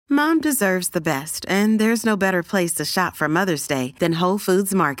Mom deserves the best, and there's no better place to shop for Mother's Day than Whole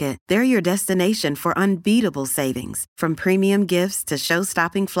Foods Market. They're your destination for unbeatable savings, from premium gifts to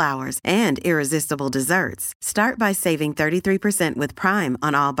show-stopping flowers and irresistible desserts. Start by saving 33% with Prime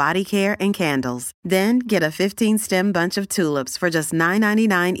on all body care and candles. Then get a 15-stem bunch of tulips for just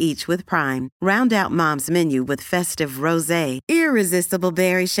 $9.99 each with Prime. Round out Mom's menu with festive rosé, irresistible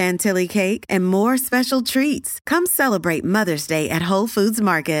berry chantilly cake, and more special treats. Come celebrate Mother's Day at Whole Foods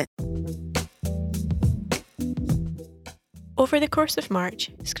Market. Over the course of March,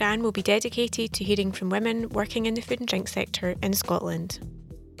 Scran will be dedicated to hearing from women working in the food and drink sector in Scotland.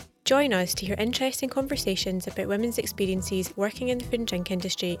 Join us to hear interesting conversations about women's experiences working in the food and drink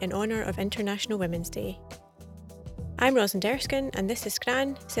industry in honour of International Women's Day. I'm Rosalind Erskine, and this is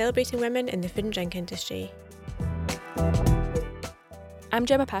Scran, celebrating women in the food and drink industry. I'm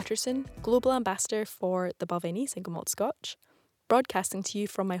Gemma Patterson, Global Ambassador for the Balvenie Single Malt Scotch, broadcasting to you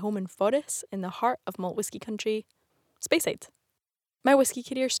from my home in Forres in the heart of malt whisky country, Speyside. My whisky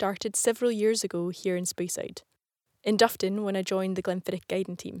career started several years ago here in Speyside, in Dufton when I joined the Glenfiddich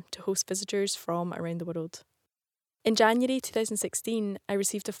guiding team to host visitors from around the world. In January 2016, I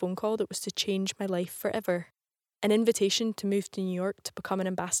received a phone call that was to change my life forever, an invitation to move to New York to become an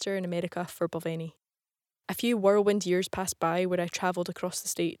ambassador in America for Balvenie. A few whirlwind years passed by where I travelled across the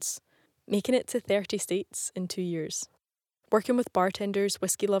states, making it to 30 states in 2 years, working with bartenders,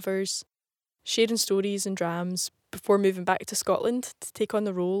 whisky lovers, sharing stories and drams before moving back to Scotland to take on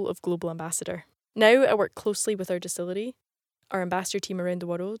the role of Global Ambassador. Now I work closely with our distillery, our ambassador team around the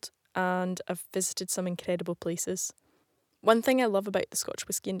world, and I've visited some incredible places. One thing I love about the Scotch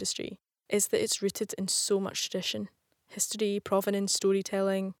whisky industry is that it's rooted in so much tradition, history, provenance,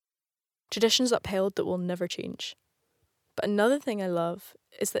 storytelling, traditions upheld that will never change. But another thing I love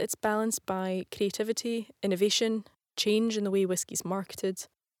is that it's balanced by creativity, innovation, change in the way whisky's marketed,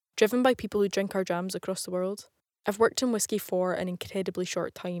 driven by people who drink our drams across the world. I've worked in whisky for an incredibly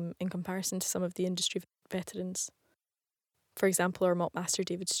short time in comparison to some of the industry veterans. For example, our malt master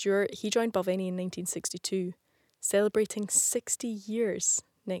David Stewart, he joined Balvenie in 1962, celebrating 60 years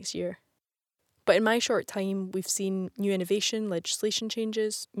next year. But in my short time, we've seen new innovation, legislation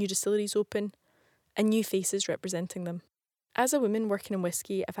changes, new distilleries open, and new faces representing them. As a woman working in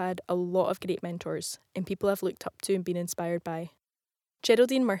whisky, I've had a lot of great mentors and people I've looked up to and been inspired by.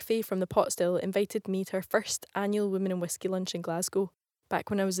 Geraldine Murphy from the Pot Still invited me to her first annual Women in Whisky lunch in Glasgow, back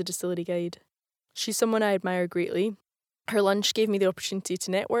when I was a distillery guide. She's someone I admire greatly. Her lunch gave me the opportunity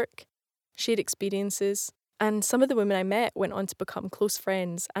to network, share experiences, and some of the women I met went on to become close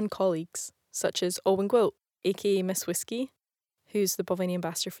friends and colleagues, such as Olwen Gwilt, aka Miss Whisky, who's the Balvenie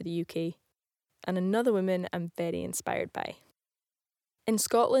ambassador for the UK, and another woman I'm very inspired by. In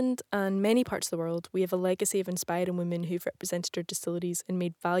Scotland and many parts of the world, we have a legacy of inspiring women who've represented our distilleries and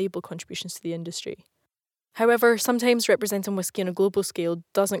made valuable contributions to the industry. However, sometimes representing whisky on a global scale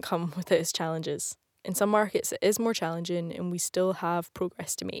doesn't come without its challenges. In some markets it is more challenging and we still have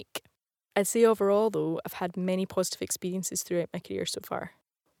progress to make. I'd say overall though, I've had many positive experiences throughout my career so far.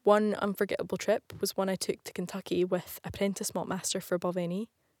 One unforgettable trip was one I took to Kentucky with apprentice maltmaster for Balvenie,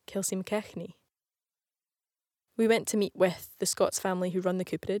 Kelsey McKechnie. We went to meet with the Scots family who run the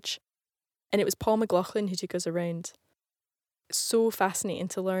cooperage, and it was Paul McLaughlin who took us around. It's so fascinating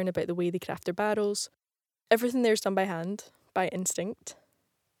to learn about the way they craft their barrels. Everything there's done by hand, by instinct.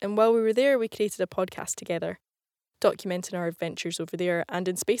 And while we were there, we created a podcast together, documenting our adventures over there and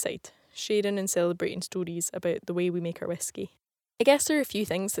in Speyside, sharing and celebrating stories about the way we make our whisky. I guess there are a few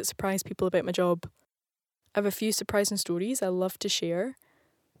things that surprise people about my job. I have a few surprising stories I love to share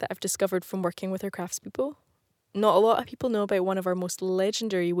that I've discovered from working with our craftspeople. Not a lot of people know about one of our most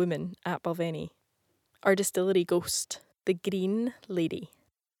legendary women at Balvenie, our distillery ghost, the Green Lady.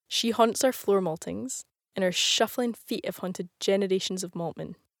 She haunts our floor maltings, and her shuffling feet have haunted generations of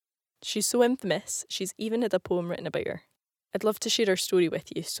maltmen. She's so infamous, she's even had a poem written about her. I'd love to share her story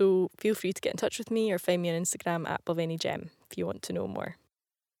with you, so feel free to get in touch with me or find me on Instagram at BalvenieGem if you want to know more.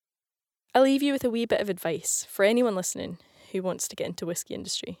 I'll leave you with a wee bit of advice for anyone listening who wants to get into whisky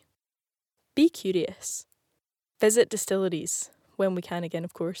industry. Be curious. Visit distilleries, when we can again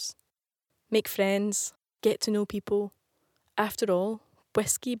of course. Make friends, get to know people. After all,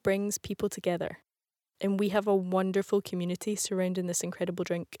 whisky brings people together, and we have a wonderful community surrounding this incredible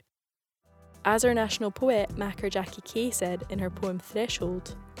drink. As our national poet, Macker Jackie Kay said in her poem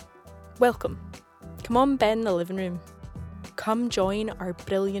Threshold, "Welcome, come on ben in the living room, come join our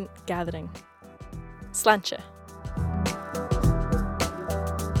brilliant gathering. Sláinte."